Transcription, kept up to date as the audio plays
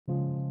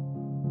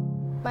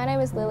My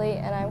name is Lily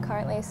and I'm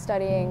currently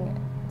studying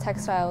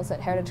textiles at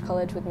Heritage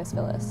College with Mrs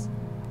Villis.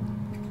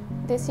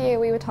 This year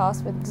we were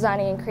tasked with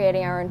designing and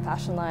creating our own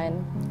fashion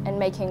line and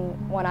making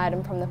one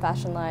item from the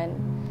fashion line,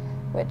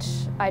 which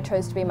I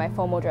chose to be my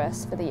formal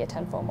dress for the Year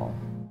 10 formal.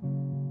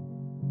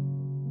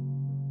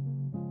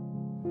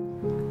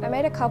 I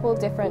made a couple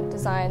different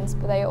designs,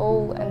 but they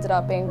all ended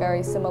up being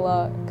very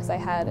similar because I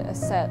had a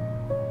set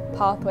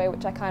pathway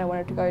which I kind of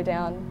wanted to go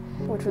down,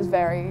 which was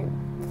very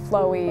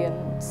flowy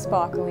and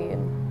sparkly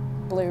and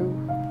blue.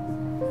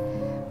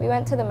 We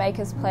went to the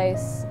maker's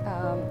place,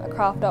 a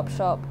craft op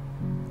shop,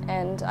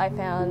 and I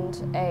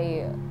found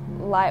a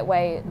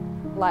lightweight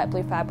light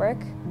blue fabric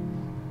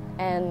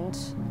and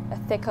a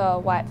thicker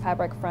white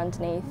fabric for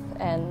underneath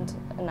and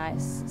a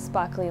nice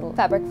sparkly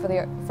fabric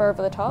for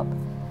over the top,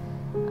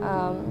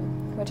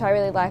 which I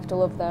really liked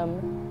all of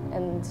them,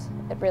 and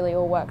it really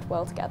all worked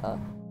well together.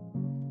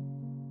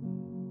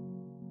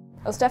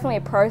 It was definitely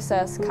a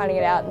process cutting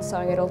it out and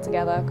sewing it all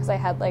together because I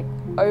had like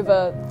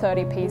over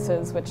 30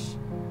 pieces, which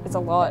is a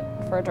lot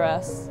for a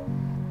dress.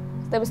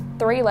 There was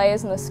 3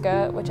 layers in the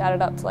skirt, which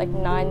added up to like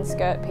 9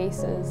 skirt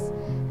pieces,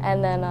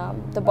 and then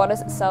the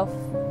bodice itself,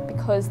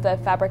 because the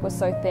fabric was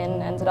so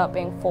thin, ended up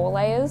being 4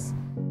 layers.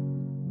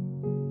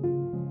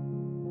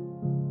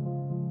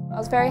 I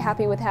was very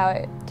happy with how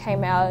it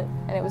came out,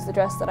 and it was the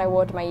dress that I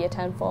wore to my Year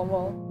 10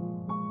 formal.